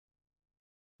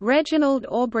Reginald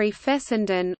Aubrey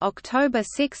Fessenden (October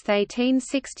 6,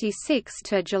 1866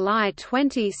 to July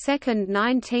 22,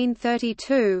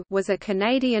 1932) was a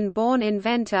Canadian-born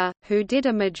inventor who did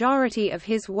a majority of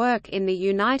his work in the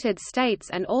United States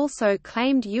and also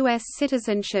claimed U.S.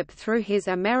 citizenship through his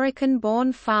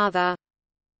American-born father.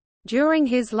 During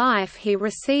his life he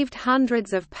received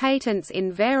hundreds of patents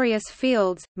in various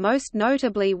fields, most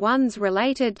notably ones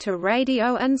related to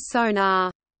radio and sonar.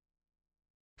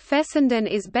 Fessenden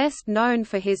is best known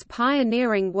for his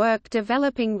pioneering work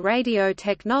developing radio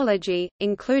technology,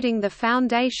 including the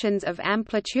foundations of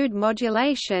amplitude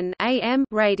modulation (AM)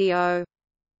 radio.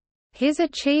 His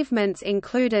achievements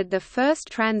included the first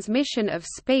transmission of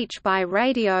speech by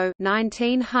radio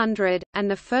 1900, and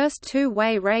the first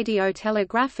two-way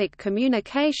radiotelegraphic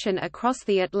communication across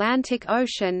the Atlantic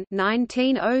Ocean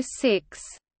 1906.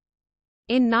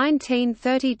 In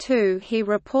 1932 he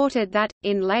reported that,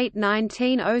 in late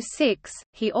 1906,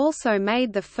 he also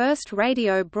made the first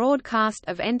radio broadcast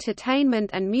of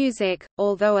entertainment and music,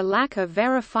 although a lack of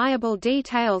verifiable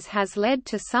details has led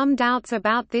to some doubts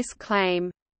about this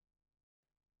claim.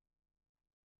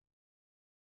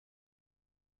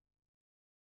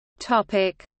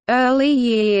 Early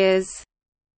years.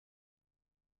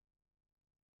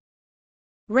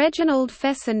 Reginald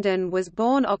Fessenden was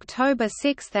born October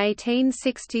 6,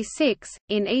 1866,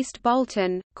 in East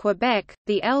Bolton, Quebec,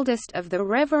 the eldest of the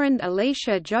Reverend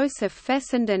Elisha Joseph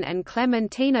Fessenden and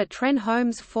Clementina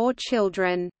Trenholme's 4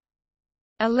 children.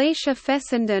 Elisha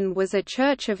Fessenden was a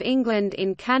Church of England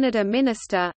in Canada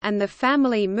minister, and the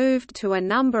family moved to a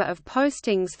number of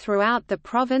postings throughout the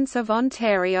province of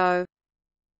Ontario.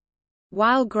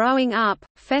 While growing up,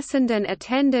 Fessenden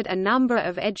attended a number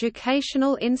of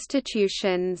educational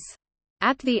institutions.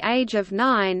 At the age of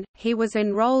 9, he was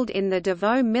enrolled in the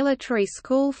Devoe Military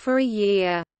School for a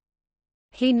year.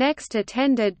 He next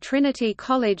attended Trinity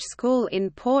College School in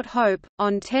Port Hope,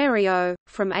 Ontario,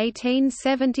 from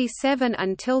 1877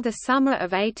 until the summer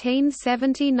of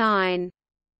 1879.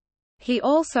 He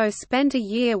also spent a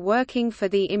year working for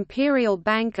the Imperial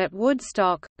Bank at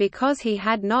Woodstock, because he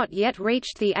had not yet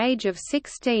reached the age of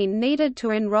 16 needed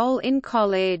to enroll in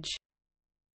college.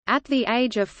 At the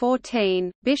age of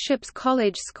 14, Bishop's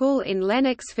College School in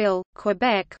Lennoxville,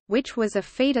 Quebec, which was a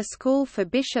feeder school for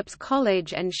Bishop's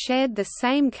College and shared the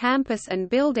same campus and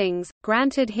buildings,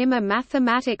 granted him a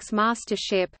mathematics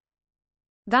mastership.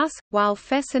 Thus, while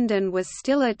Fessenden was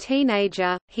still a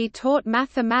teenager, he taught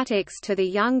mathematics to the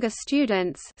younger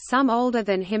students, some older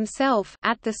than himself,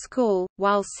 at the school,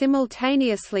 while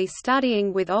simultaneously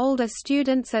studying with older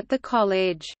students at the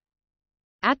college.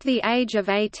 At the age of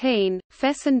 18,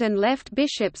 Fessenden left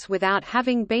Bishop's without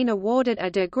having been awarded a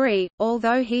degree,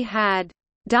 although he had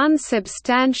done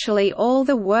substantially all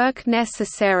the work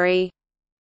necessary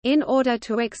in order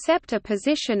to accept a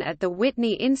position at the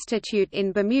Whitney Institute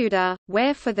in Bermuda,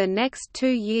 where for the next 2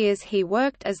 years he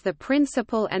worked as the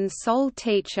principal and sole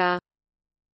teacher.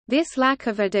 This lack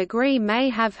of a degree may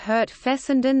have hurt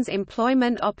Fessenden's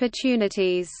employment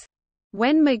opportunities.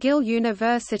 When McGill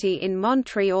University in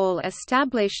Montreal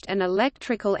established an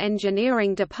electrical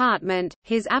engineering department,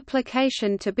 his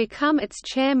application to become its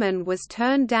chairman was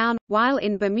turned down. While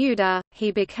in Bermuda,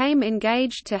 he became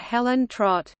engaged to Helen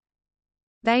Trott.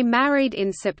 They married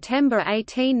in September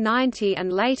 1890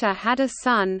 and later had a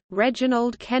son,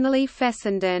 Reginald Kennelly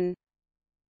Fessenden.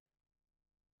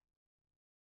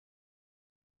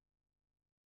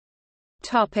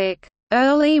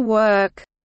 Early work.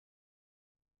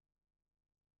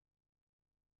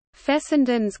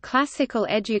 Fessenden's classical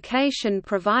education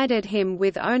provided him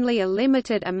with only a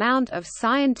limited amount of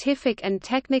scientific and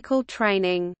technical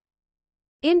training.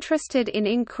 Interested in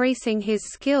increasing his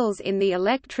skills in the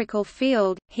electrical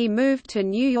field, he moved to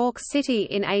New York City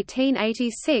in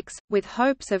 1886, with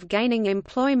hopes of gaining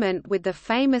employment with the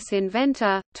famous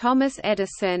inventor, Thomas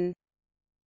Edison.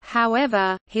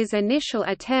 However, his initial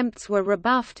attempts were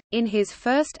rebuffed. In his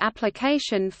first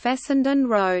application, Fessenden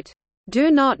wrote,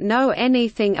 "Do not know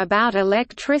anything about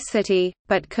electricity,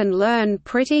 but can learn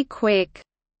pretty quick."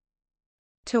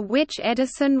 To which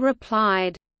Edison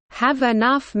replied, "Have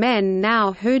enough men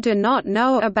now who do not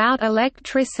know about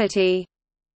electricity."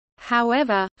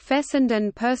 However,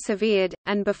 Fessenden persevered,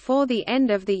 and before the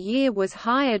end of the year was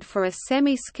hired for a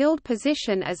semi-skilled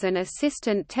position as an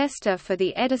assistant tester for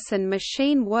the Edison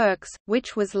Machine Works,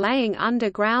 which was laying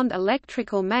underground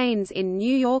electrical mains in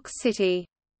New York City.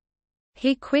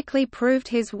 He quickly proved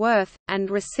his worth, and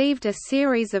received a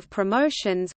series of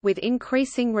promotions, with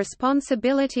increasing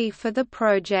responsibility for the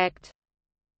project.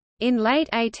 In late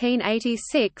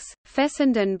 1886,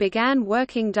 Fessenden began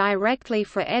working directly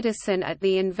for Edison at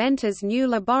the inventor's new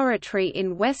laboratory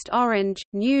in West Orange,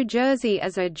 New Jersey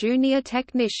as a junior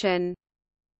technician.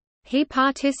 He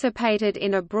participated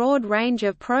in a broad range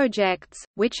of projects,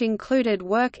 which included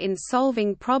work in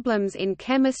solving problems in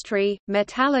chemistry,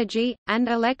 metallurgy, and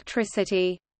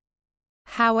electricity.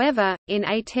 However, in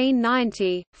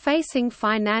 1890, facing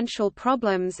financial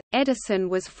problems, Edison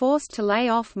was forced to lay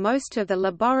off most of the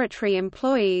laboratory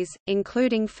employees,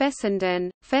 including Fessenden.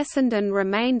 Fessenden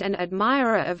remained an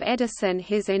admirer of Edison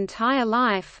his entire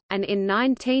life, and in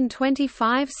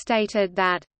 1925 stated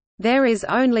that, "There is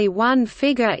only one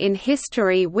figure in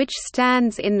history which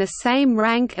stands in the same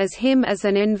rank as him as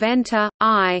an inventor,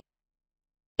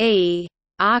 i.e.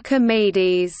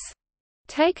 Archimedes."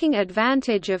 Taking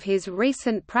advantage of his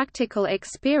recent practical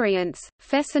experience,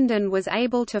 Fessenden was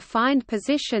able to find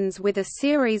positions with a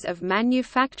series of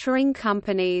manufacturing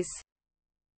companies.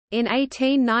 In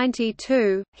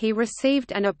 1892, he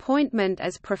received an appointment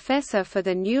as professor for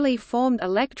the newly formed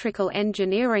Electrical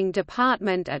Engineering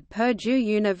Department at Purdue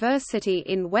University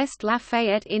in West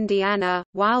Lafayette, Indiana.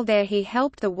 While there he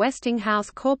helped the Westinghouse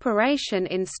Corporation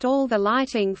install the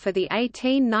lighting for the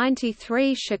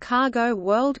 1893 Chicago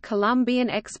World Columbian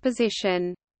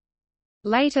Exposition.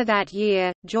 Later that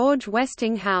year, George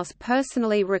Westinghouse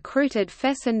personally recruited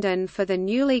Fessenden for the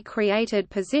newly created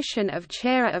position of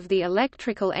chair of the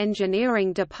Electrical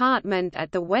Engineering Department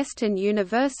at the Western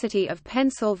University of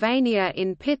Pennsylvania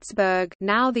in Pittsburgh,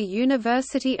 now the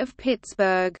University of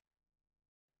Pittsburgh.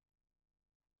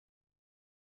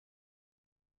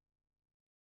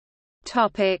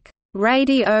 Topic: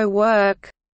 Radio work.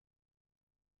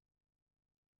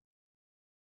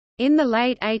 In the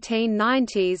late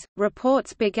 1890s,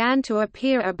 reports began to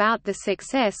appear about the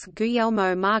success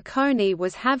Guglielmo Marconi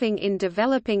was having in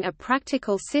developing a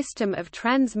practical system of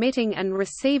transmitting and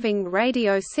receiving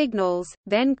radio signals,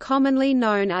 then commonly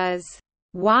known as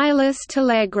wireless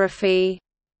telegraphy.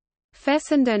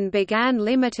 Fessenden began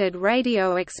limited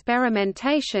radio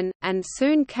experimentation, and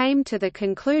soon came to the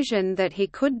conclusion that he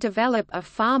could develop a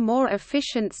far more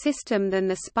efficient system than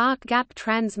the spark-gap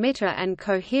transmitter and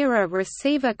coherer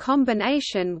receiver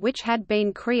combination which had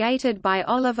been created by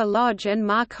Oliver Lodge and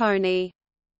Marconi.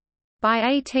 By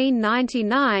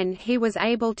 1899 he was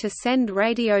able to send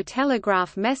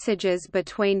radiotelegraph messages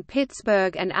between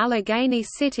Pittsburgh and Allegheny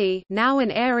City, now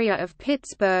an area of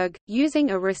Pittsburgh,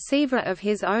 using a receiver of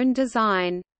his own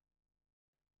design.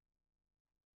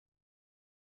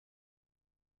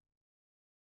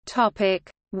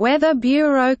 Weather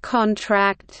Bureau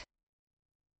contract.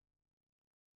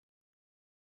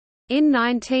 In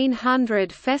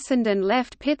 1900 Fessenden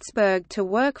left Pittsburgh to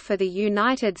work for the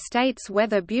United States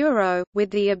Weather Bureau,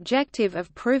 with the objective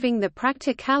of proving the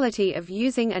practicality of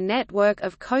using a network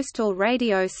of coastal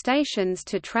radio stations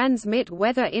to transmit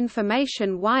weather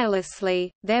information wirelessly,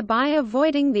 thereby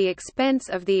avoiding the expense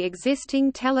of the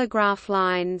existing telegraph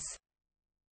lines.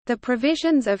 The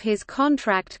provisions of his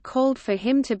contract called for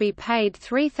him to be paid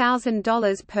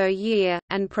 $3,000 per year,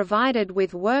 and provided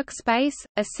with workspace,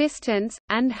 assistance,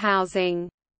 and housing.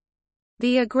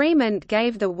 The agreement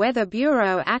gave the Weather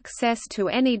Bureau access to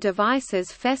any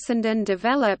devices Fessenden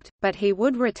developed, but he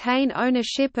would retain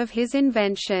ownership of his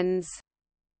inventions.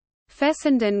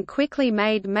 Fessenden quickly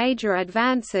made major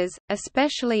advances,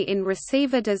 especially in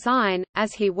receiver design,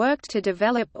 as he worked to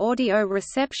develop audio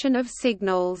reception of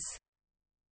signals.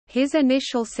 His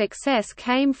initial success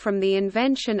came from the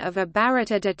invention of a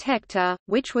barretter detector,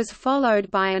 which was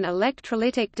followed by an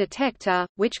electrolytic detector,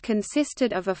 which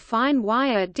consisted of a fine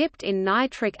wire dipped in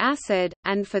nitric acid,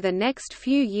 and for the next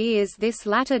few years this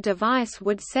latter device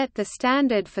would set the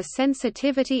standard for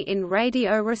sensitivity in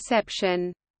radio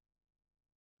reception.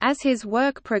 As his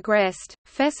work progressed,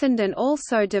 Fessenden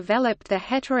also developed the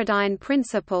heterodyne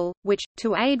principle, which,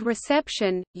 to aid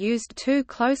reception, used two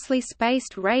closely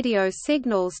spaced radio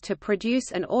signals to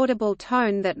produce an audible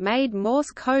tone that made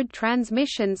Morse code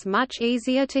transmissions much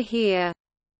easier to hear.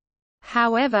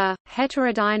 However,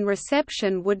 heterodyne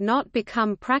reception would not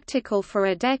become practical for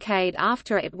a decade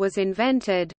after it was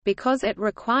invented, because it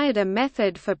required a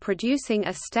method for producing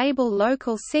a stable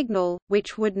local signal,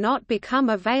 which would not become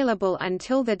available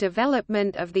until the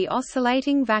development of the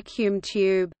oscillating vacuum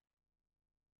tube.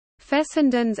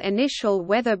 Fessenden's initial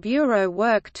Weather Bureau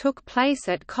work took place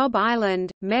at Cobb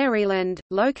Island, Maryland,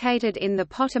 located in the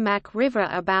Potomac River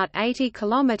about 80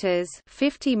 kilometers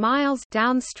 (50 miles)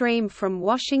 downstream from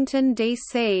Washington,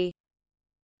 D.C.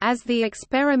 As the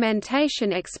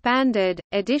experimentation expanded,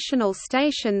 additional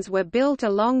stations were built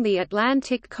along the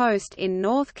Atlantic coast in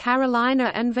North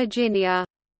Carolina and Virginia.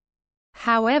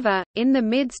 However, in the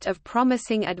midst of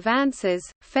promising advances,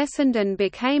 Fessenden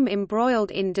became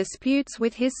embroiled in disputes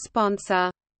with his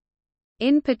sponsor.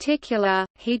 In particular,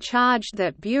 he charged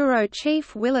that Bureau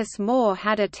Chief Willis Moore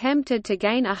had attempted to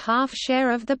gain a half share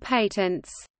of the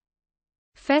patents.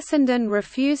 Fessenden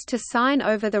refused to sign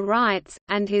over the rights,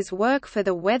 and his work for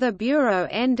the Weather Bureau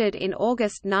ended in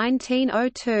August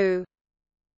 1902.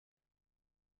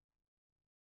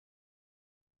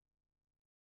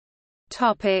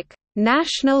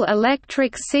 National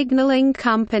Electric Signaling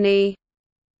Company.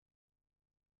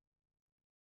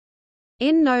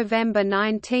 In November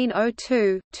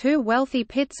 1902, two wealthy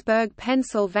Pittsburgh,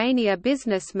 Pennsylvania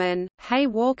businessmen, Hay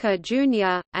Walker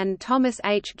Jr., and Thomas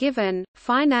H. Given,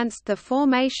 financed the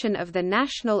formation of the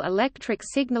National Electric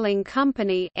Signaling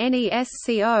Company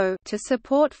 (NESCO) to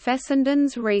support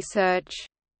Fessenden's research.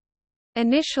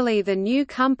 Initially the new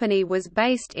company was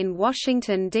based in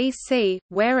Washington, D.C.,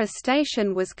 where a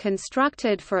station was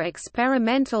constructed for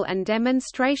experimental and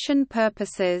demonstration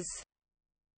purposes.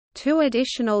 Two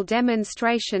additional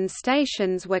demonstration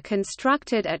stations were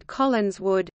constructed at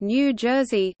Collinswood, New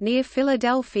Jersey near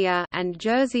Philadelphia and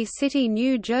Jersey City,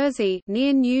 New Jersey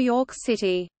near New York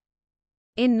City.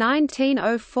 In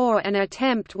 1904 an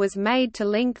attempt was made to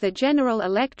link the General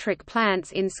Electric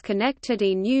plants in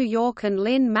Schenectady, New York and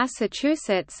Lynn,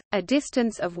 Massachusetts, a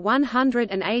distance of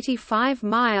 185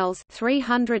 miles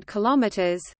 (300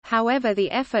 kilometers). However,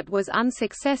 the effort was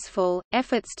unsuccessful.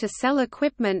 Efforts to sell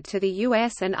equipment to the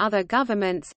US and other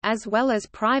governments, as well as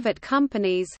private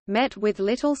companies, met with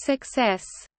little success.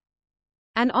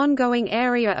 An ongoing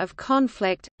area of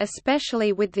conflict,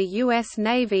 especially with the U.S.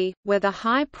 Navy, were the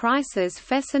high prices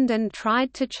Fessenden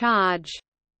tried to charge.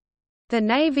 The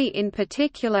Navy in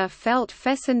particular felt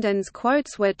Fessenden's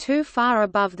quotes were too far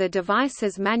above the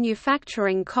device's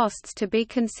manufacturing costs to be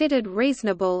considered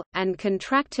reasonable, and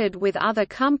contracted with other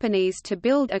companies to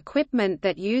build equipment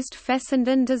that used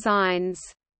Fessenden designs.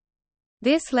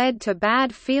 This led to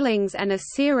bad feelings and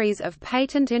a series of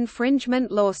patent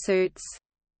infringement lawsuits.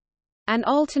 An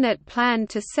alternate plan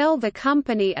to sell the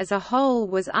company as a whole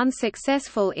was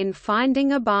unsuccessful in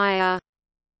finding a buyer.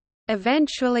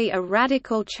 Eventually a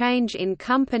radical change in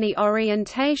company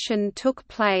orientation took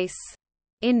place.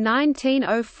 In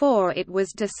 1904 it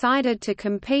was decided to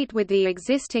compete with the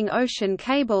existing ocean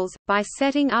cables, by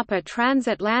setting up a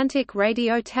transatlantic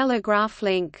radiotelegraph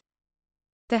link.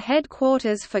 The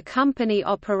headquarters for company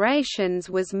operations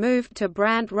was moved to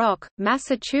Brant Rock,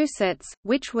 Massachusetts,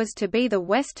 which was to be the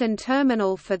western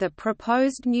terminal for the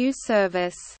proposed new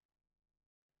service.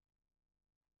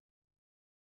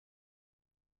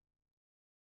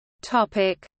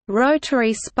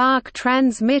 Rotary-spark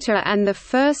transmitter and the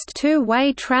first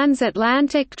two-way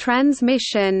transatlantic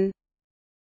transmission.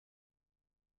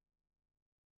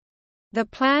 The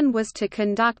plan was to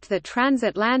conduct the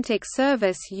transatlantic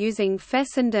service using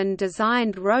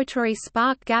Fessenden-designed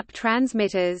rotary-spark gap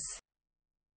transmitters.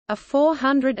 A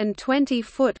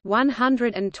 420-foot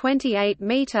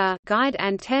 (128-meter) guide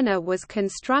antenna was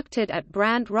constructed at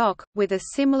Brant Rock, with a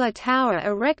similar tower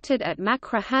erected at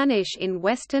Machrihanish in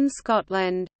western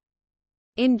Scotland.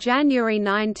 In January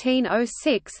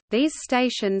 1906, these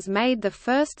stations made the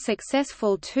first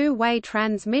successful two-way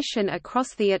transmission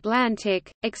across the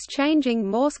Atlantic, exchanging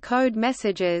Morse code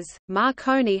messages.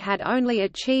 Marconi had only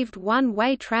achieved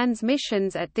one-way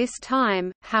transmissions at this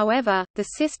time, however, the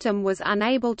system was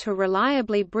unable to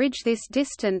reliably bridge this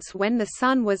distance when the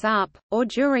sun was up, or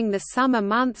during the summer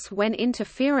months when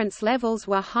interference levels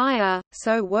were higher,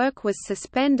 so work was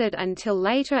suspended until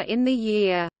later in the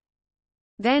year.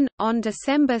 Then, on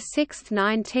December 6,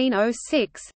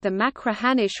 1906, the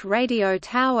Machrihanish radio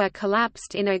tower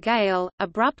collapsed in a gale,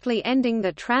 abruptly ending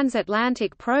the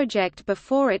transatlantic project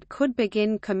before it could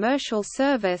begin commercial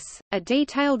service. A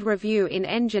detailed review in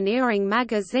Engineering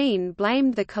magazine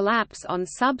blamed the collapse on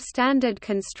substandard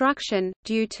construction,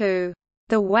 due to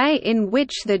the way in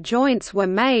which the joints were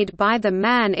made by the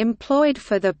man employed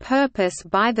for the purpose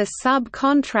by the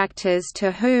subcontractors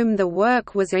to whom the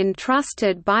work was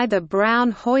entrusted by the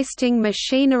Brown Hoisting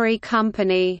Machinery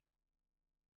Company,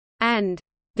 and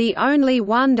the only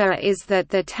wonder is that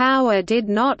the tower did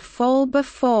not fall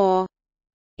before.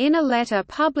 In a letter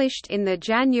published in the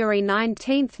January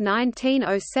 19,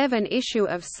 1907 issue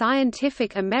of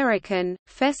Scientific American,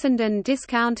 Fessenden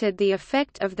discounted the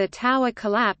effect of the tower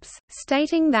collapse,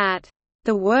 stating that,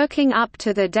 The working up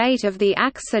to the date of the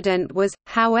accident was,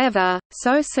 however,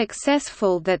 so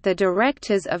successful that the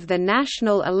directors of the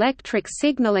National Electric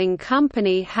Signaling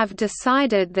Company have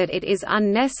decided that it is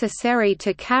unnecessary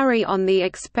to carry on the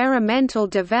experimental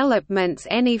developments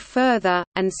any further,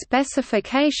 and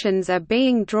specifications are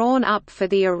being drawn up for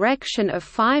the erection of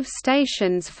 5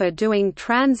 stations for doing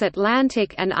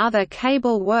transatlantic and other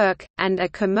cable work, and a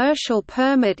commercial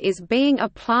permit is being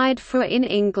applied for in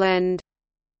England.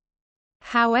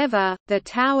 However, the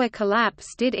tower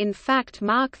collapse did in fact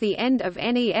mark the end of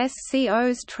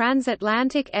NESCO's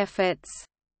transatlantic efforts.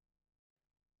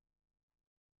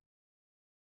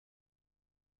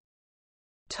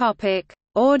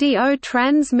 Audio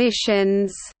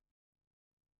transmissions.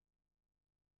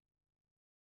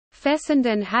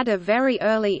 Fessenden had a very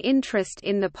early interest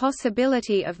in the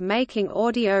possibility of making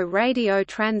audio-radio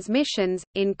transmissions,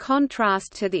 in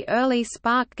contrast to the early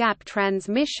spark gap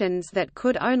transmissions that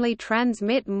could only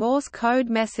transmit Morse code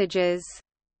messages.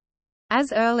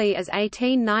 As early as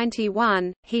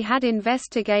 1891, he had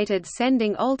investigated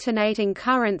sending alternating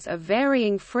currents of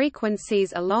varying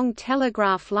frequencies along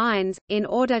telegraph lines, in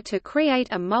order to create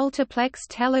a multiplex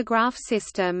telegraph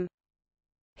system.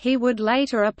 He would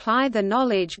later apply the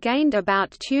knowledge gained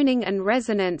about tuning and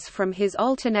resonance from his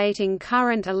alternating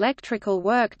current electrical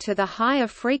work to the higher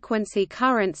frequency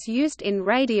currents used in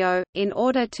radio, in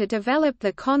order to develop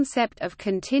the concept of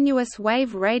continuous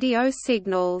wave radio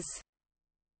signals.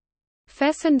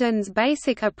 Fessenden's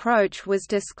basic approach was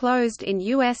disclosed in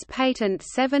U.S. Patent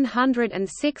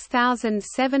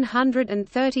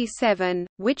 706737,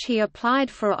 which he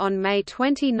applied for on May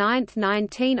 29,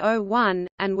 1901,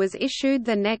 and was issued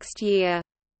the next year.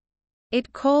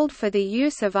 It called for the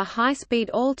use of a high-speed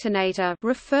alternator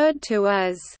referred to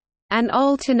as an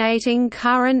alternating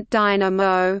current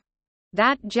dynamo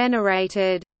that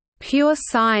generated pure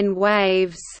sine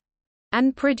waves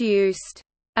and produced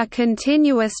a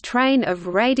continuous train of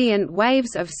radiant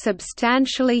waves of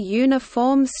substantially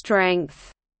uniform strength,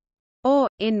 or,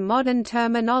 in modern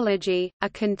terminology, a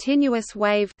continuous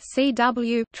wave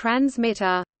 (CW)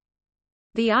 transmitter.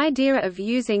 The idea of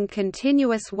using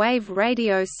continuous wave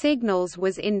radio signals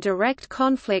was in direct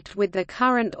conflict with the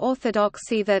current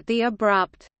orthodoxy that the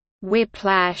abrupt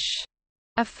whiplash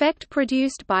effect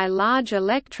produced by large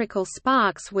electrical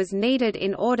sparks was needed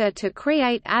in order to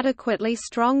create adequately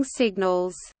strong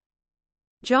signals.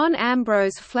 John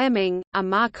Ambrose Fleming, a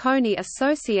Marconi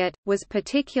associate, was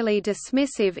particularly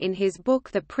dismissive in his book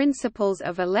The Principles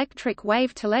of Electric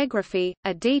Wave Telegraphy,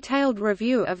 a detailed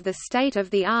review of the state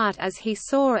of the art as he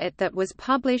saw it that was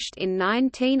published in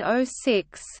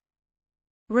 1906.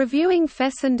 Reviewing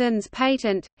Fessenden's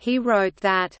patent, he wrote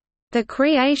that the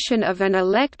creation of an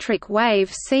electric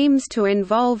wave seems to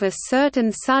involve a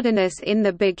certain suddenness in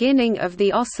the beginning of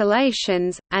the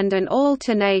oscillations, and an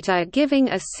alternator giving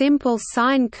a simple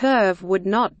sine curve would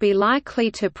not be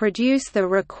likely to produce the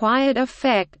required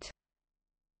effect.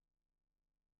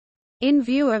 In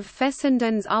view of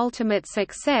Fessenden's ultimate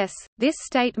success, this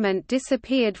statement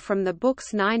disappeared from the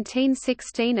book's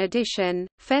 1916 edition.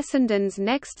 Fessenden's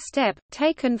next step,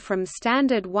 taken from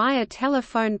standard wire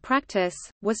telephone practice,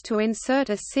 was to insert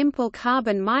a simple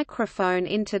carbon microphone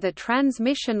into the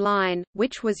transmission line,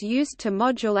 which was used to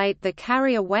modulate the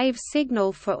carrier wave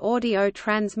signal for audio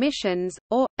transmissions,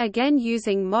 or, again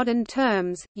using modern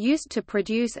terms, used to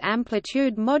produce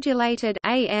amplitude-modulated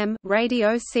AM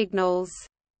radio signals.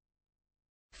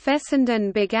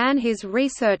 Fessenden began his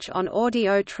research on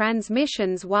audio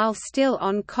transmissions while still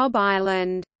on Cobb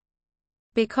Island.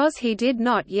 Because he did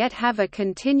not yet have a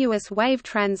continuous wave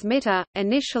transmitter,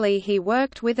 initially he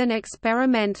worked with an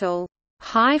experimental,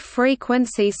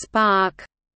 high-frequency spark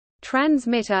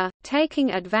transmitter,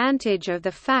 taking advantage of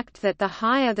the fact that the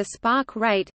higher the spark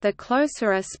rate, the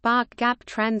closer a spark gap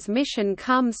transmission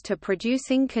comes to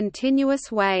producing continuous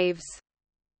waves.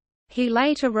 He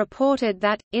later reported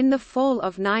that, in the fall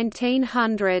of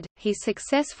 1900, he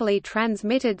successfully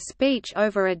transmitted speech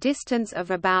over a distance of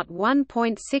about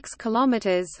 1.6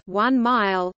 kilometers (1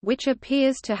 mile), which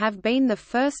appears to have been the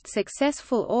first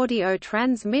successful audio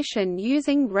transmission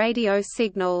using radio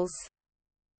signals.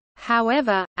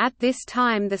 However, at this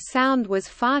time the sound was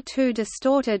far too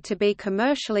distorted to be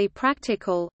commercially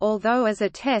practical, although as a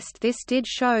test this did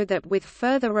show that with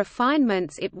further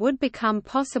refinements it would become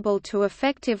possible to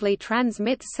effectively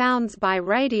transmit sounds by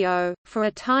radio. For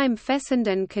a time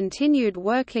Fessenden continued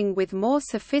working with more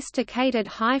sophisticated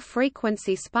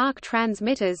high-frequency spark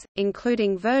transmitters,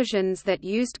 including versions that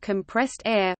used compressed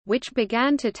air, which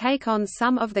began to take on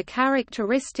some of the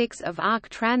characteristics of arc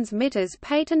transmitters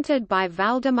patented by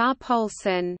Valdemar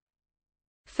Poulsen.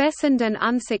 Fessenden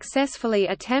unsuccessfully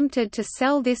attempted to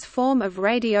sell this form of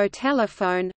radio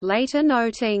telephone, later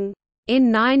noting,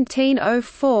 "In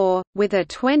 1904, with a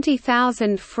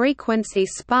 20,000 frequency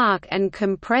spark and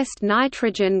compressed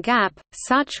nitrogen gap,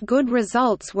 such good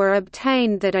results were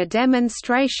obtained that a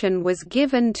demonstration was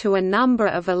given to a number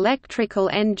of electrical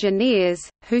engineers,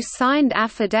 who signed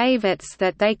affidavits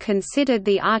that they considered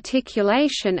the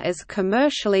articulation as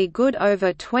commercially good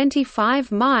over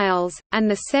 25 miles, and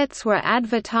the sets were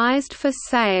advertised for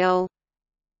sale."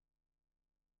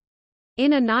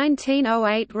 In a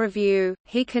 1908 review,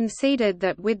 he conceded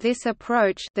that with this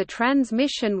approach the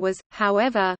transmission was,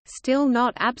 however, still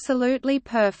not absolutely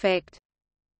perfect.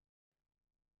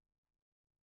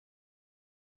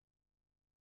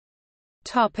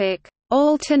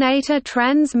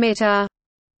 Alternator-transmitter.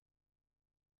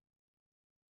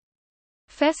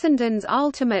 Fessenden's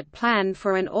ultimate plan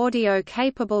for an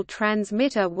audio-capable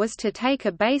transmitter was to take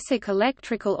a basic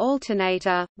electrical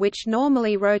alternator, which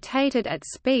normally rotated at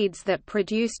speeds that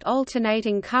produced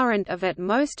alternating current of at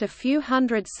most a few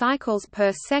hundred cycles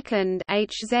per second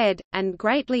 (Hz), and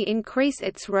greatly increase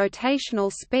its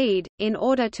rotational speed, in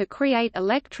order to create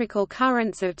electrical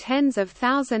currents of tens of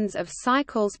thousands of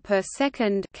cycles per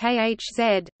second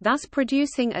 (kHz), thus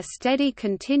producing a steady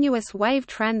continuous wave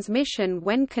transmission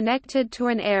when connected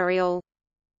to an aerial.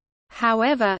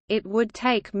 However, it would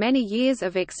take many years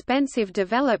of expensive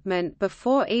development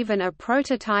before even a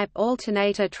prototype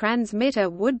alternator transmitter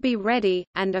would be ready,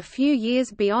 and a few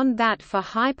years beyond that for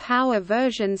high-power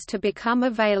versions to become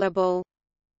available.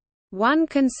 One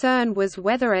concern was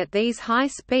whether at these high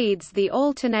speeds the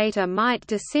alternator might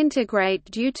disintegrate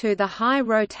due to the high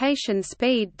rotation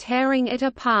speed tearing it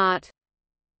apart.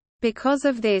 Because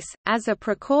of this, as a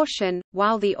precaution,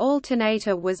 while the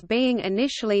alternator was being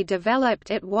initially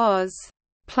developed, it was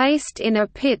placed in a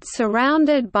pit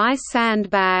surrounded by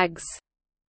sandbags.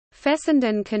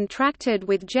 Fessenden contracted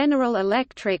with General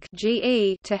Electric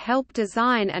 (GE) to help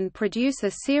design and produce a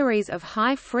series of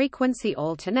high-frequency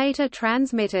alternator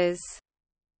transmitters.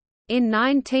 In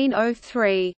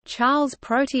 1903, Charles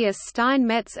Proteus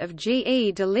Steinmetz of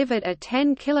GE delivered a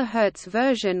 10 kHz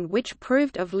version which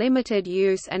proved of limited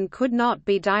use and could not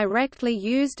be directly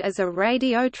used as a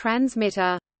radio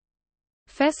transmitter.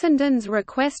 Fessenden's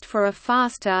request for a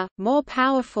faster, more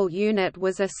powerful unit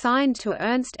was assigned to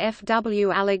Ernst F. W.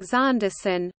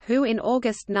 Alexanderson, who in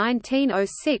August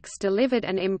 1906 delivered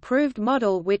an improved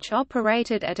model which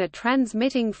operated at a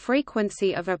transmitting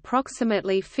frequency of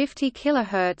approximately 50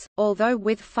 kHz, although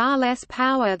with far less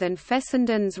power than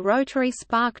Fessenden's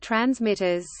rotary-spark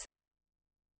transmitters.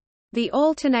 The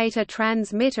alternator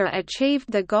transmitter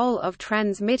achieved the goal of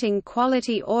transmitting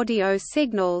quality audio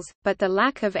signals, but the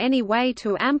lack of any way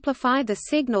to amplify the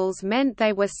signals meant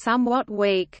they were somewhat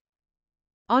weak.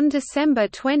 On December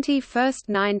 21,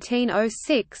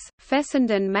 1906,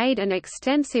 Fessenden made an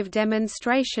extensive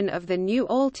demonstration of the new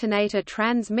alternator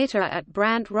transmitter at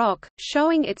Brant Rock,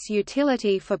 showing its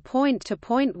utility for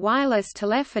point-to-point wireless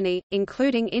telephony,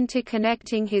 including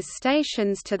interconnecting his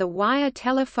stations to the wire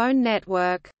telephone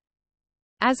network.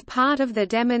 As part of the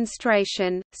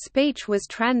demonstration, speech was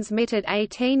transmitted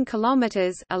 18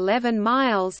 kilometers (11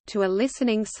 miles) to a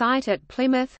listening site at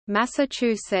Plymouth,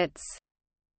 Massachusetts.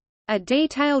 A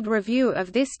detailed review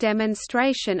of this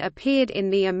demonstration appeared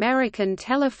in the American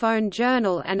Telephone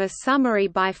Journal, and a summary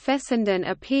by Fessenden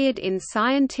appeared in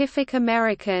Scientific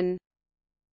American.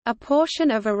 A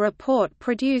portion of a report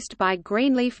produced by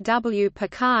Greenleaf W.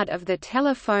 Picard of the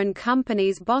telephone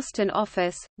company's Boston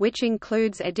office, which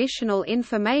includes additional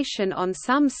information on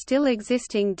some still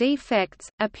existing defects,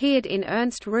 appeared in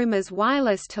Ernst Römer's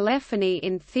Wireless Telephony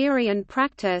in Theory and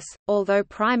Practice. Although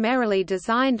primarily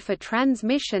designed for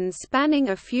transmissions spanning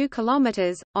a few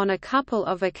kilometers, on a couple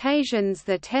of occasions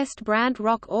the test Brant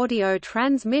Rock audio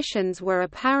transmissions were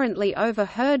apparently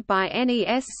overheard by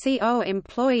NESCO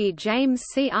employee James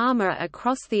C. Armour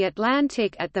across the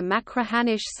Atlantic at the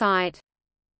Machrihanish site.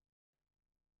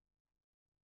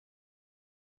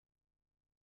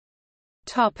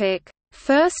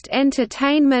 First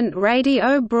entertainment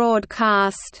radio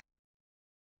broadcast.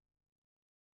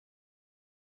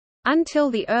 Until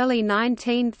the early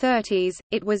 1930s,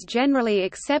 it was generally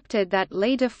accepted that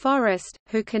Lee De Forest,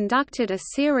 who conducted a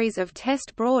series of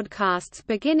test broadcasts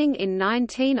beginning in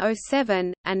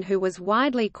 1907, and who was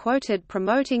widely quoted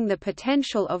promoting the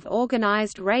potential of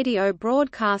organized radio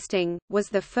broadcasting, was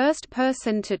the first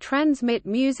person to transmit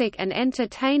music and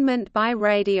entertainment by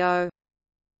radio.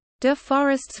 De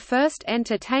Forest's first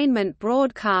entertainment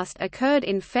broadcast occurred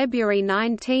in February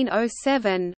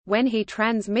 1907, when he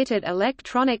transmitted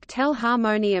electronic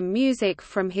telharmonium music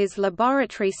from his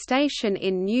laboratory station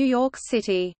in New York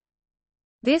City.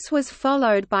 This was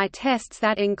followed by tests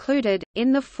that included,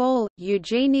 in the fall,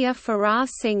 Eugenia Farrar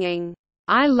singing,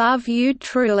 "I Love You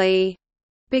Truly."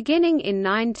 Beginning in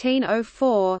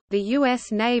 1904, the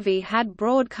U.S. Navy had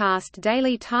broadcast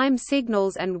daily time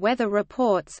signals and weather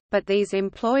reports, but these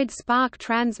employed spark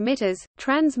transmitters,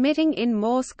 transmitting in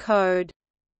Morse code.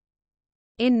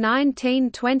 In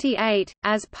 1928,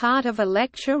 as part of a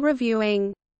lecture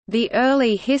reviewing the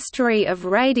early history of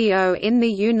radio in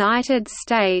the United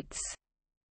States,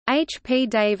 H. P.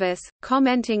 Davis,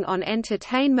 commenting on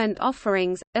entertainment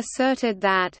offerings, asserted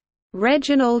that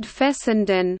Reginald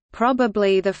Fessenden,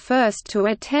 probably the first to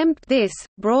attempt this,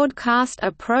 broadcast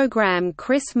a program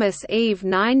Christmas Eve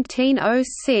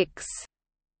 1906,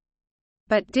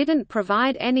 but didn't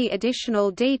provide any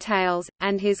additional details,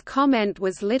 and his comment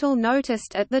was little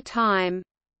noticed at the time.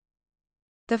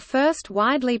 The first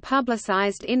widely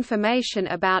publicized information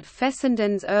about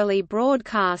Fessenden's early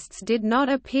broadcasts did not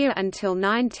appear until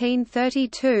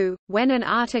 1932, when an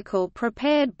article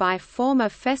prepared by former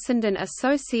Fessenden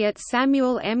associate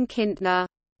Samuel M. Kintner,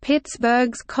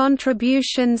 "Pittsburgh's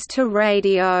Contributions to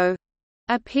Radio,"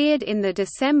 appeared in the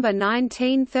December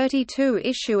 1932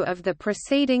 issue of the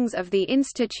Proceedings of the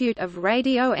Institute of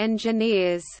Radio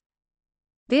Engineers.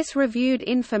 This reviewed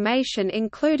information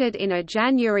included in a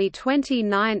January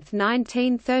 29,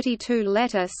 1932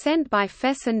 letter sent by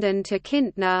Fessenden to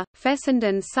Kintner.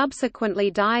 Fessenden subsequently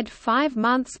died 5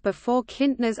 months before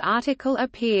Kintner's article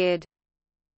appeared.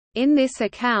 In this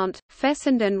account,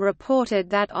 Fessenden reported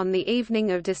that on the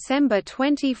evening of December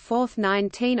 24,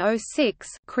 1906,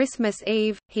 Christmas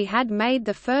Eve, he had made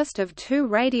the first of 2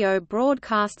 radio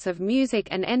broadcasts of music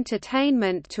and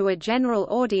entertainment to a general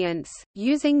audience,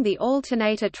 using the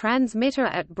Alternator-transmitter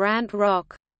at Brant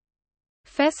Rock.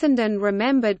 Fessenden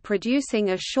remembered producing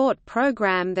a short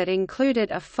program that included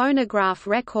a phonograph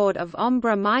record of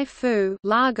Ombre mai fu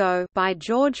Largo by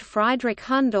George Friedrich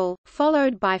Handel,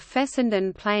 followed by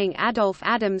Fessenden playing Adolph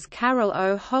Adams' carol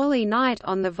O Holy Night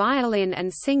on the violin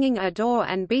and singing Adore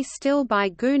and Be Still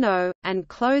by Gounod, and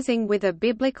closing with a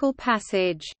biblical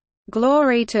passage,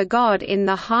 "Glory to God in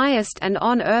the highest and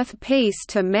on earth peace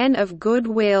to men of good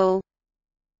will."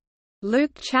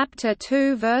 Luke chapter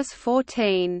 2 verse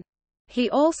 14. He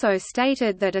also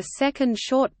stated that a second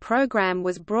short program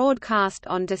was broadcast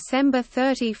on December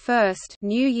 31,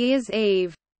 New Year's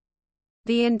Eve.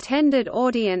 The intended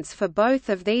audience for both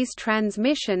of these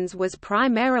transmissions was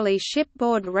primarily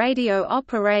shipboard radio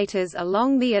operators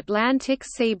along the Atlantic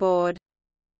seaboard.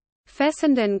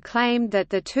 Fessenden claimed that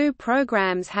the 2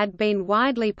 programs had been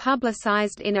widely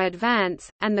publicized in advance,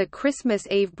 and the Christmas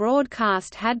Eve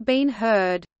broadcast had been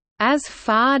heard as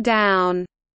far down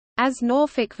as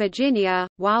Norfolk, Virginia,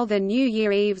 while the New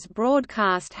Year Eve's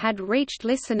broadcast had reached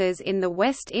listeners in the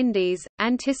West Indies.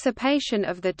 Anticipation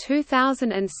of the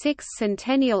 2006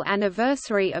 centennial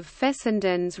anniversary of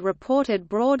Fessenden's reported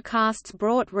broadcasts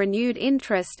brought renewed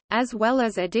interest, as well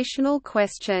as additional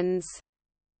questions.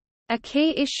 A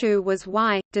key issue was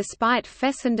why, despite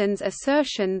Fessenden's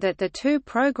assertion that the 2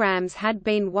 programs had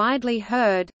been widely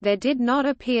heard, there did not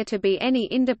appear to be any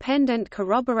independent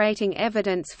corroborating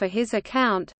evidence for his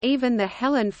account. Even the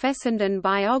Helen Fessenden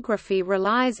biography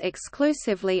relies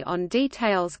exclusively on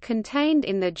details contained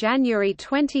in the January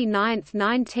 29,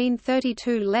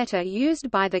 1932 letter used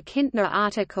by the Kintner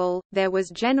article. There was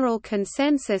general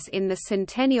consensus in the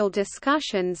centennial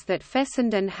discussions that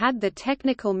Fessenden had the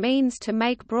technical means to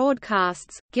make broadcasts,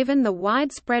 given the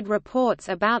widespread reports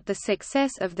about the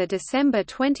success of the December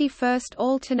 21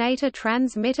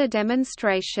 alternator-transmitter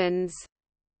demonstrations.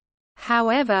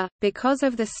 However, because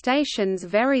of the station's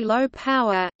very low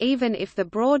power, even if the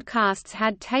broadcasts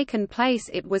had taken place,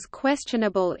 it was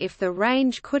questionable if the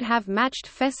range could have matched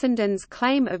Fessenden's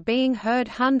claim of being heard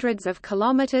hundreds of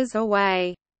kilometers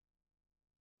away.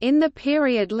 In the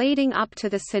period leading up to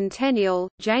the centennial,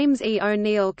 James E.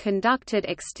 O'Neill conducted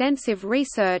extensive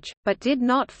research, but did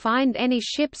not find any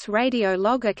ship's radio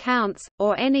log accounts,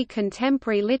 or any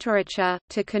contemporary literature,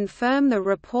 to confirm the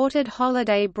reported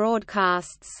holiday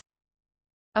broadcasts.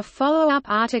 A follow-up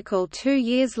article 2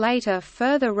 years later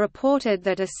further reported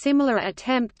that a similar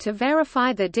attempt to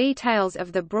verify the details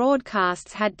of the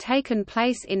broadcasts had taken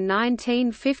place in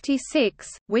 1956,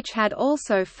 which had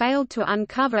also failed to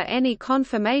uncover any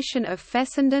confirmation of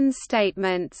Fessenden's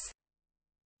statements.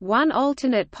 One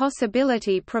alternate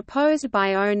possibility proposed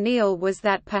by O'Neill was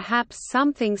that perhaps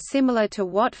something similar to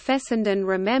what Fessenden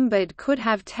remembered could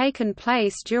have taken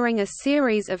place during a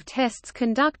series of tests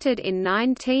conducted in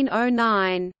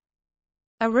 1909.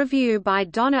 A review by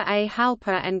Donna A.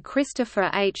 Halper and Christopher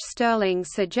H. Sterling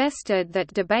suggested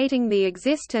that debating the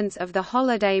existence of the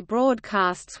holiday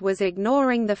broadcasts was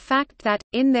ignoring the fact that,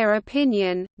 in their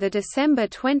opinion, the December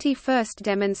 21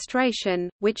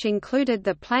 demonstration, which included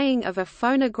the playing of a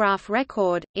phonograph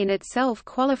record, in itself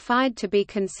qualified to be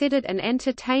considered an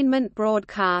entertainment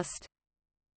broadcast.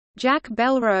 Jack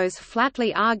Belrose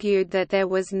flatly argued that there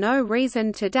was no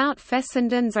reason to doubt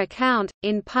Fessenden's account,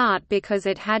 in part because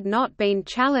it had not been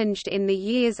challenged in the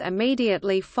years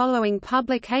immediately following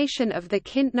publication of the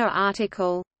Kintner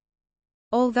article.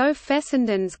 Although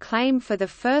Fessenden's claim for the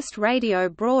first radio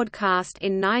broadcast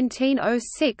in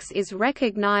 1906 is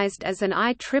recognized as an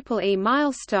IEEE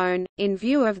milestone, in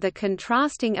view of the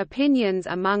contrasting opinions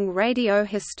among radio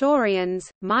historians,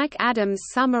 Mike Adams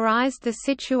summarized the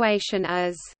situation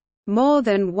as more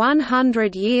than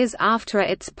 100 years after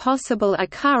its possible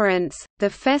occurrence, the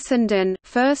Fessenden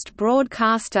first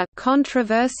broadcaster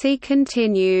controversy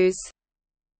continues.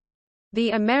 The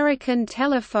American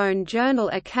Telephone Journal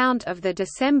account of the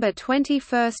December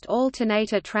 21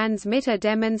 alternator-transmitter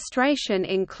demonstration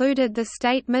included the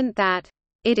statement that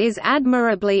it is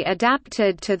admirably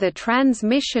adapted to the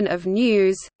transmission of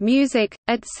news, music,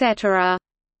 etc.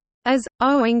 As,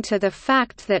 owing to the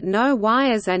fact that no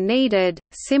wires are needed,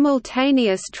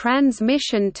 simultaneous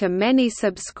transmission to many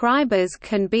subscribers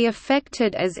can be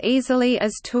effected as easily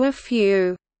as to a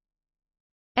few.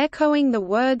 Echoing the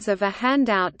words of a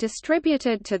handout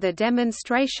distributed to the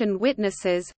demonstration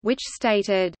witnesses, which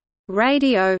stated,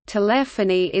 "Radio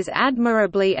telephony is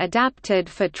admirably adapted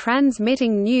for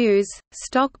transmitting news,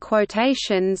 stock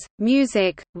quotations,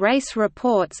 music, race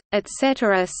reports,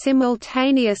 etc.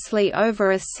 simultaneously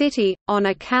over a city, on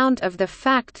account of the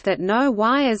fact that no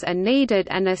wires are needed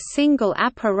and a single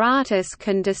apparatus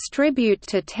can distribute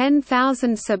to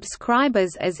 10,000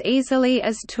 subscribers as easily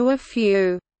as to a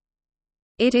few.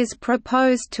 It is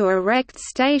proposed to erect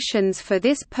stations for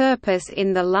this purpose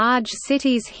in the large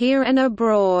cities here and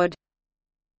abroad."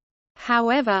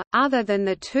 However, other than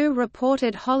the two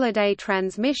reported holiday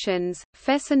transmissions,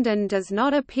 Fessenden does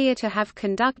not appear to have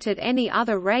conducted any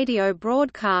other radio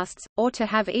broadcasts, or to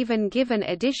have even given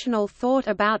additional thought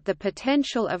about the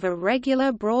potential of a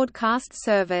regular broadcast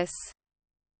service.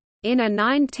 In a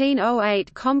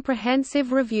 1908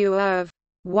 comprehensive review of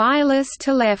wireless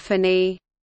telephony,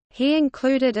 he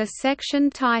included a section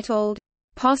titled,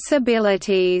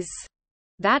 "Possibilities",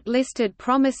 that listed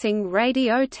promising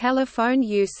radio-telephone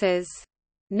uses.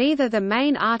 Neither the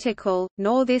main article,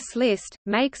 nor this list,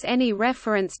 makes any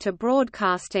reference to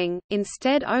broadcasting,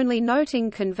 instead only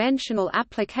noting conventional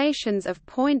applications of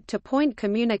point-to-point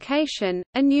communication,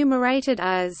 enumerated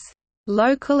as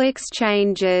local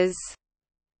exchanges,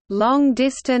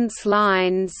 long-distance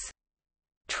lines,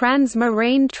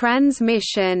 transmarine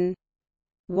transmission,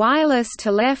 wireless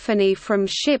telephony from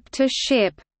ship to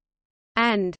ship,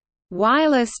 and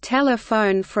wireless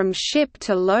telephone from ship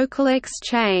to local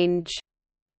exchange.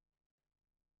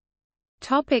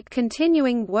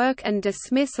 Continuing work and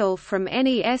dismissal from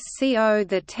NESCO.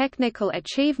 The technical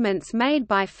achievements made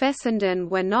by Fessenden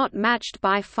were not matched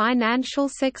by financial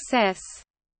success.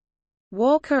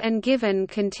 Walker and Given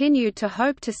continued to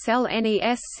hope to sell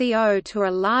NESCO to a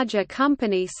larger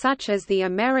company such as the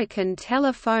American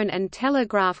Telephone and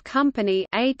Telegraph Company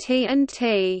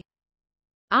 (AT&T).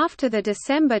 After the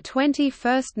December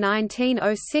 21,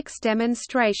 1906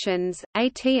 demonstrations,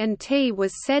 AT&T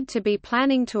was said to be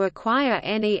planning to acquire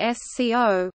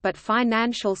NESCO, but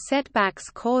financial setbacks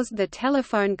caused the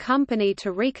telephone company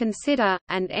to reconsider,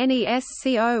 and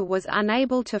NESCO was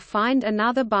unable to find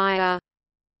another buyer.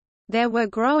 There were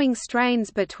growing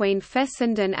strains between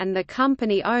Fessenden and the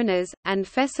company owners, and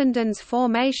Fessenden's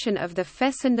formation of the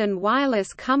Fessenden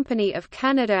Wireless Company of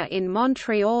Canada in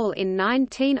Montreal in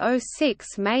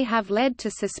 1906 may have led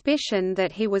to suspicion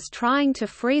that he was trying to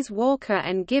freeze Walker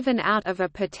and Given out of a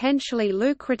potentially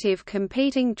lucrative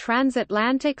competing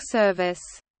transatlantic service.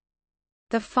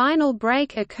 The final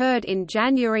break occurred in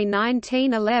January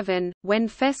 1911, when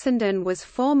Fessenden was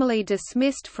formally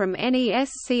dismissed from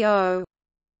NESCO.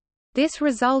 This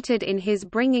resulted in his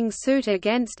bringing suit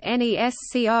against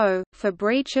NESCO, for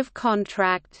breach of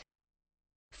contract.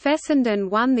 Fessenden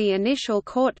won the initial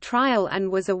court trial and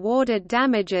was awarded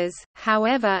damages,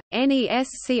 however,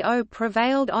 NESCO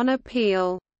prevailed on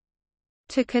appeal.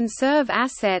 To conserve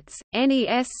assets,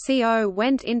 NESCO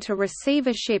went into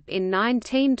receivership in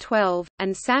 1912,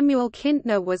 and Samuel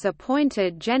Kintner was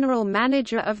appointed general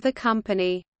manager of the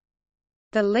company.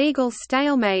 The legal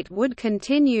stalemate would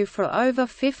continue for over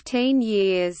 15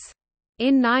 years.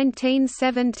 In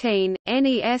 1917,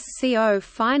 NESCO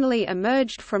finally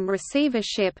emerged from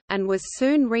receivership, and was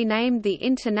soon renamed the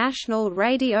International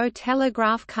Radio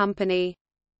Telegraph Company.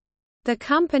 The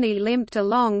company limped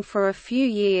along for a few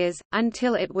years,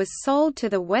 until it was sold to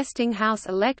the Westinghouse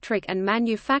Electric and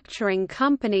Manufacturing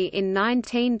Company in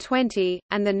 1920,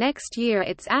 and the next year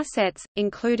its assets,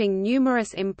 including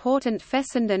numerous important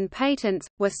Fessenden patents,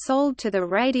 were sold to the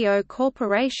Radio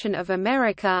Corporation of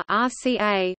America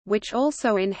 (RCA), which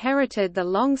also inherited the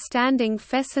long-standing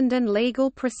Fessenden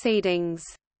legal proceedings.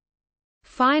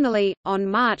 Finally, on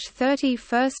March 31,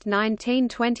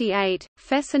 1928,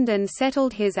 Fessenden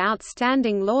settled his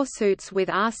outstanding lawsuits with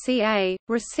RCA,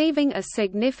 receiving a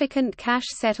significant cash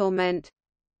settlement.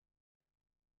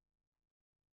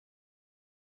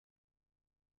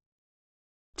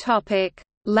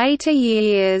 Later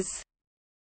years.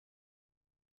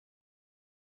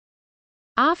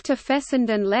 After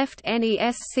Fessenden left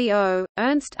NESCO,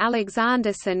 Ernst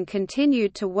Alexanderson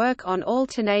continued to work on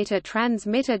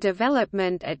alternator-transmitter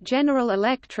development at General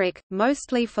Electric,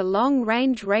 mostly for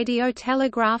long-range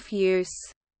radiotelegraph use.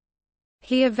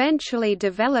 He eventually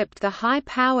developed the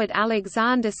high-powered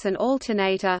Alexanderson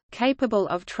alternator, capable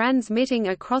of transmitting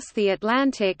across the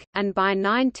Atlantic, and by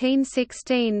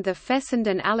 1916 the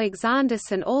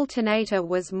Fessenden-Alexanderson alternator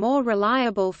was more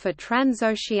reliable for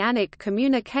transoceanic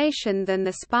communication than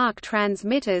the spark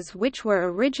transmitters which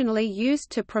were originally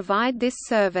used to provide this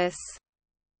service.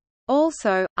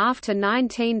 Also, after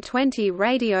 1920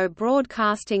 radio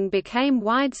broadcasting became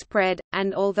widespread,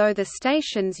 and although the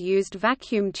stations used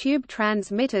vacuum tube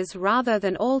transmitters rather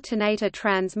than alternator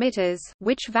transmitters,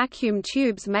 which vacuum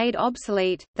tubes made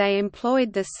obsolete, they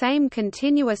employed the same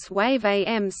continuous wave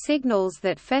AM signals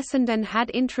that Fessenden had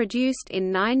introduced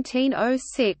in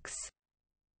 1906.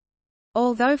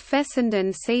 Although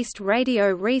Fessenden ceased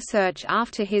radio research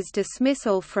after his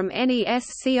dismissal from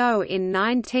NESCO in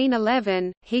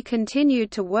 1911, he continued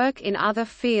to work in other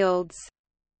fields.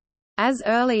 As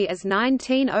early as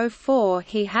 1904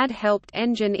 he had helped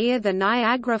engineer the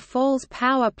Niagara Falls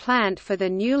power plant for the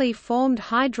newly formed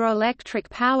Hydroelectric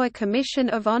Power Commission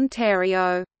of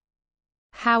Ontario.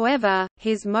 However,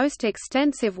 his most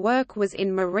extensive work was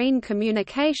in marine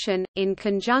communication, in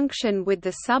conjunction with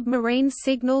the Submarine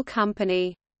Signal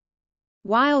Company.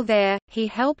 While there, he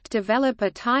helped develop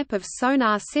a type of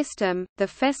sonar system, the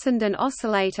Fessenden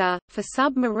oscillator, for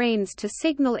submarines to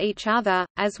signal each other,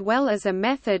 as well as a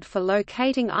method for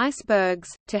locating icebergs,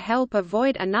 to help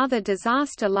avoid another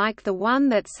disaster like the one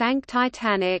that sank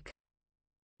Titanic.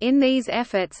 In these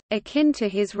efforts, akin to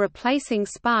his replacing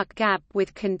spark gap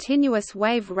with continuous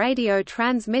wave radio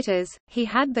transmitters, he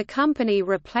had the company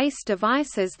replace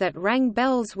devices that rang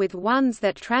bells with ones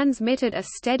that transmitted a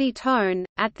steady tone.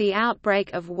 At the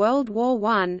outbreak of World War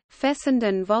I,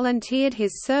 Fessenden volunteered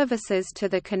his services to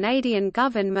the Canadian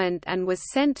government and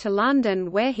was sent to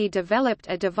London, where he developed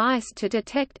a device to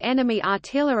detect enemy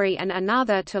artillery and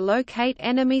another to locate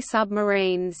enemy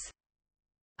submarines.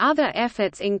 Other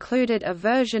efforts included a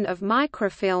version of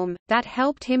microfilm, that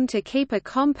helped him to keep a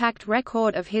compact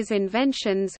record of his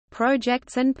inventions,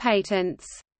 projects and patents.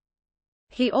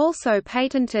 He also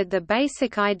patented the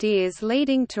basic ideas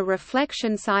leading to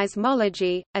reflection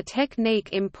seismology, a technique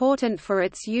important for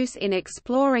its use in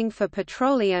exploring for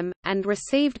petroleum, and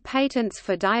received patents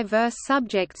for diverse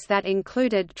subjects that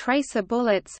included tracer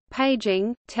bullets,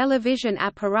 paging, television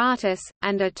apparatus,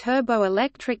 and a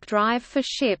turboelectric drive for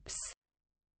ships.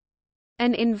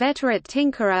 An inveterate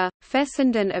tinkerer,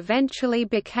 Fessenden eventually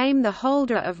became the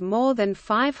holder of more than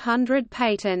 500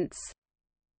 patents.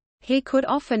 He could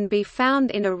often be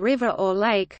found in a river or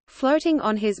lake, floating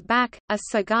on his back, a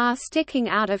cigar sticking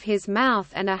out of his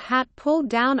mouth and a hat pulled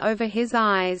down over his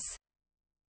eyes.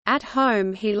 At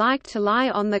home he liked to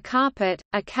lie on the carpet,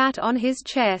 a cat on his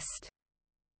chest.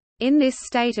 In this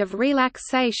state of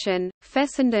relaxation,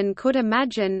 Fessenden could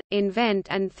imagine, invent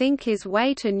and think his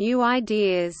way to new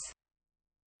ideas.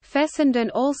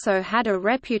 Fessenden also had a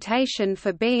reputation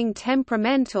for being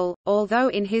temperamental, although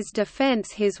in his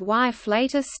defense his wife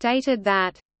later stated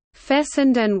that,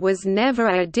 "Fessenden was never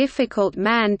a difficult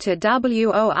man to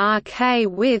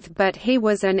work with, but he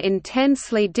was an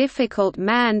intensely difficult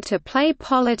man to play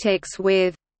politics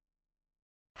with."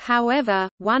 However,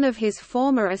 one of his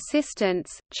former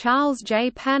assistants, Charles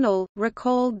J. Pannell,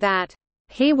 recalled that,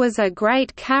 "He was a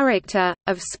great character,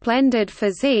 of splendid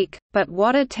physique, but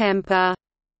what a temper."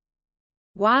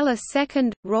 While a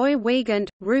second, Roy Wiegand,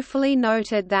 ruefully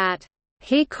noted that,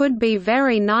 "He could be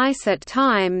very nice at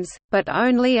times, but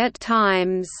only at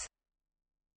times."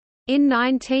 In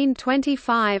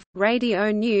 1925,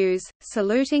 Radio News,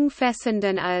 saluting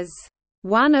Fessenden as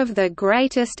 "one of the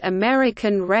greatest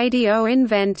American radio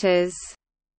inventors,"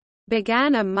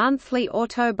 began a monthly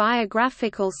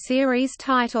autobiographical series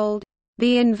titled,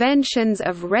 "The Inventions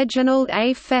of Reginald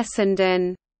A.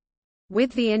 Fessenden,"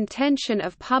 with the intention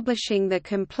of publishing the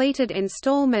completed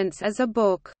installments as a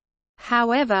book.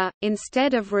 However,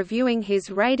 instead of reviewing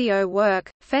his radio work,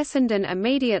 Fessenden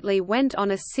immediately went on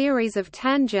a series of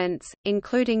tangents,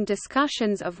 including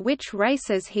discussions of which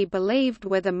races he believed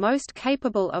were the most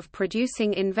capable of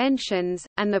producing inventions,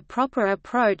 and the proper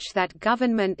approach that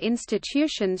government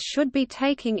institutions should be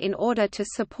taking in order to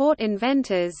support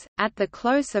inventors. At the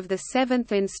close of the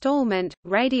seventh installment,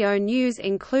 Radio News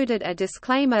included a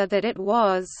disclaimer that it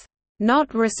was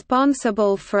not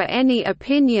responsible for any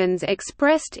opinions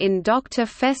expressed in Dr.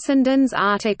 Fessenden's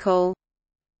article.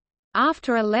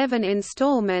 After 11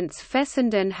 installments,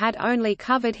 Fessenden had only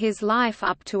covered his life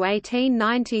up to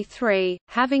 1893,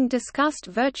 having discussed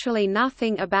virtually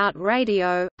nothing about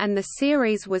radio, and the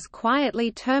series was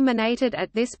quietly terminated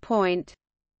at this point.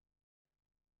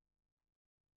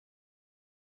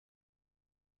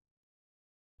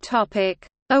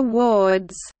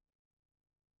 Awards.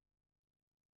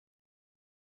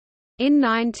 In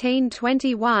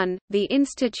 1921, the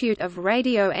Institute of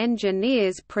Radio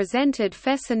Engineers presented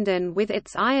Fessenden with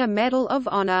its Aya Medal of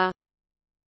Honor.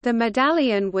 The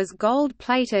medallion was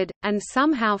gold-plated, and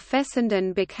somehow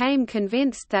Fessenden became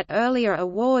convinced that earlier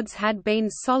awards had been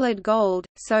solid gold,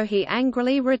 so he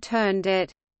angrily returned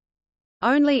it.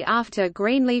 Only after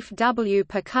Greenleaf W.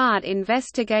 Picard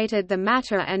investigated the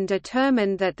matter and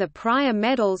determined that the prior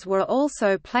medals were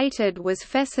also plated was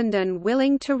Fessenden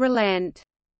willing to relent.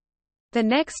 The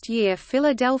next year,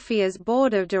 Philadelphia's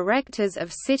Board of Directors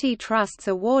of City Trusts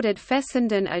awarded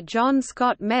Fessenden a John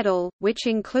Scott Medal, which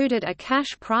included a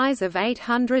cash prize of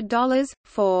 $800,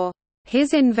 for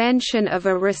his invention of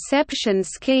a reception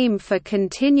scheme for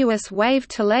continuous wave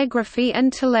telegraphy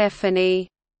and telephony,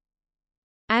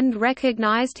 and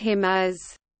recognized him as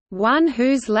one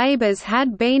whose labors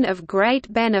had been of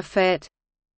great benefit.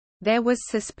 There was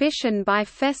suspicion by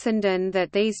Fessenden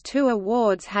that these two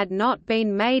awards had not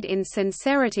been made in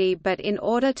sincerity but in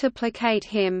order to placate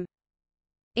him.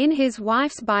 In his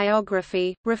wife's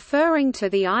biography, referring to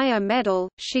the Aya Medal,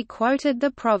 she quoted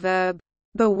the proverb,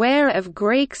 "Beware of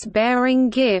Greeks bearing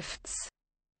gifts."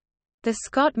 The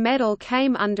Scott Medal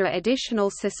came under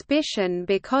additional suspicion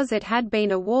because it had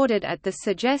been awarded at the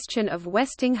suggestion of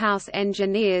Westinghouse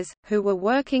engineers, who were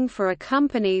working for a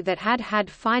company that had had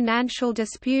financial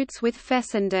disputes with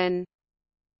Fessenden.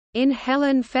 In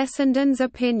Helen Fessenden's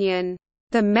opinion,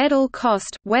 the medal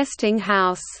cost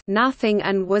Westinghouse nothing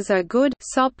and was a good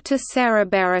sop to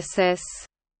Cerberus,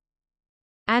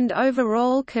 and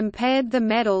overall compared the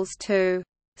medals to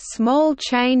small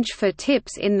change for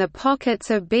tips in the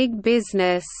pockets of big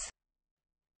business.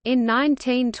 In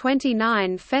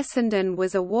 1929, Fessenden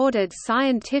was awarded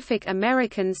Scientific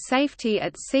American Safety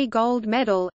at Sea Gold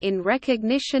Medal, in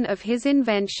recognition of his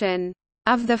invention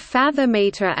of the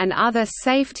fathometer and other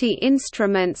safety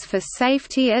instruments for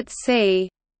safety at sea.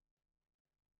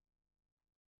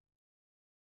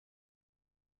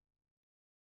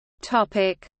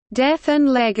 Death and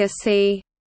legacy.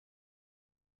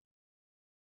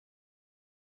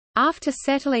 After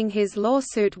settling his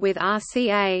lawsuit with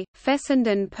RCA,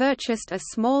 Fessenden purchased a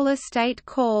small estate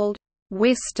called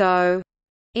Wistow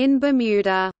in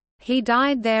Bermuda. He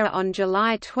died there on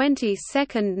July 22,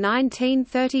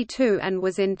 1932 and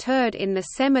was interred in the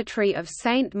cemetery of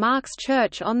St. Mark's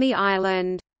Church on the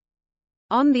island.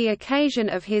 On the occasion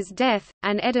of his death,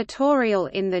 an editorial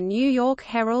in the New York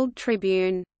Herald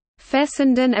Tribune,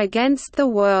 "Fessenden Against the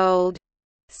World,"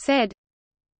 said,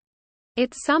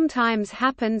 "It sometimes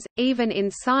happens, even in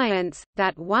science,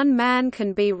 that one man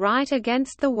can be right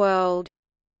against the world.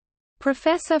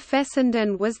 Professor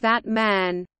Fessenden was that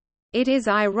man. It is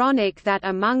ironic that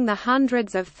among the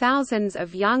hundreds of thousands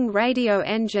of young radio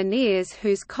engineers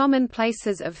whose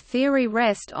commonplaces of theory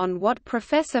rest on what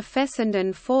Professor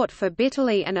Fessenden fought for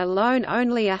bitterly and alone,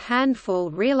 only a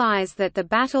handful realize that the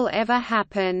battle ever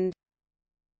happened.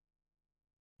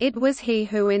 It was he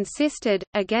who insisted,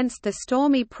 against the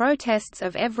stormy protests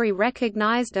of every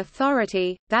recognized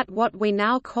authority, that what we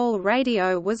now call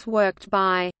radio was worked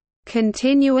by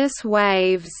continuous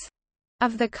waves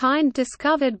of the kind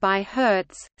discovered by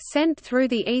Hertz, sent through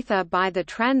the ether by the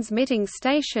transmitting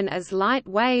station as light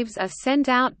waves are sent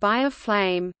out by a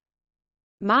flame.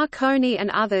 Marconi and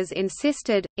others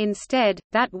insisted, instead,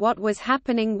 that what was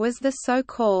happening was the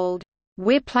so-called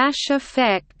whiplash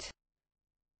effect.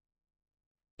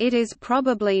 It is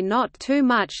probably not too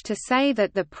much to say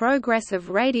that the progress of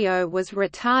radio was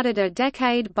retarded a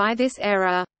decade by this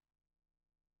error.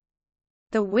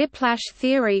 The whiplash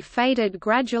theory faded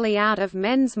gradually out of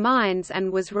men's minds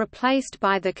and was replaced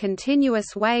by the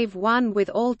continuous wave one, with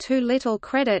all too little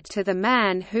credit to the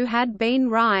man who had been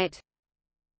right.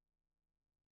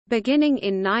 Beginning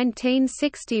in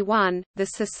 1961, the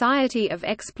Society of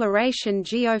Exploration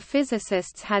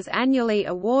Geophysicists has annually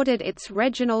awarded its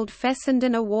Reginald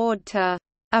Fessenden Award to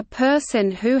a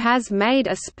person who has made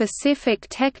a specific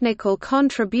technical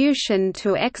contribution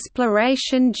to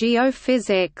exploration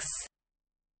geophysics.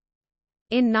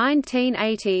 In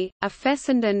 1980, a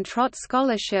Fessenden-Trott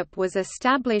Scholarship was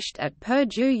established at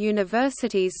Purdue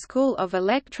University's School of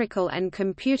Electrical and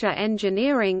Computer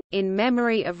Engineering, in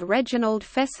memory of Reginald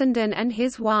Fessenden and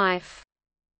his wife.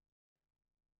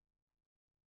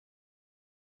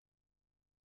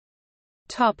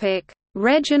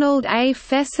 Reginald A.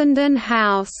 Fessenden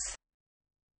House.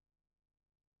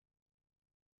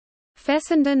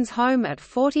 Fessenden's home at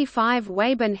 45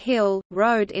 Weyburn Hill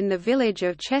Road in the village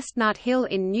of Chestnut Hill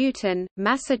in Newton,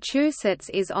 Massachusetts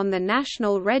is on the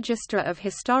National Register of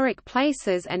Historic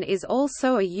Places and is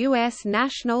also a U.S.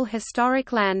 National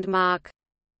Historic Landmark.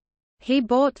 He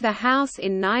bought the house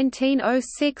in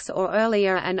 1906 or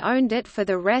earlier and owned it for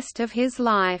the rest of his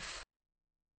life.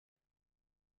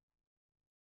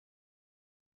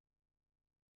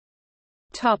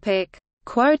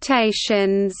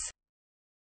 Quotations.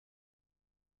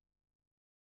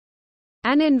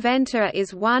 An inventor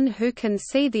is one who can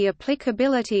see the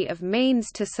applicability of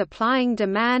means to supplying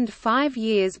demand 5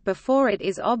 years before it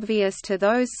is obvious to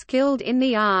those skilled in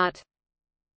the art.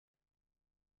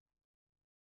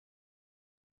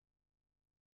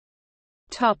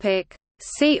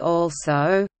 See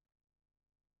also: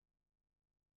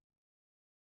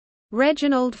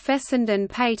 Reginald Fessenden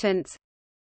patents,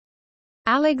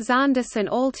 Alexanderson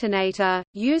alternator,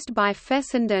 used by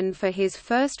Fessenden for his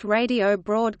first radio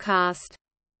broadcast.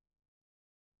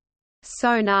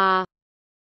 Sonar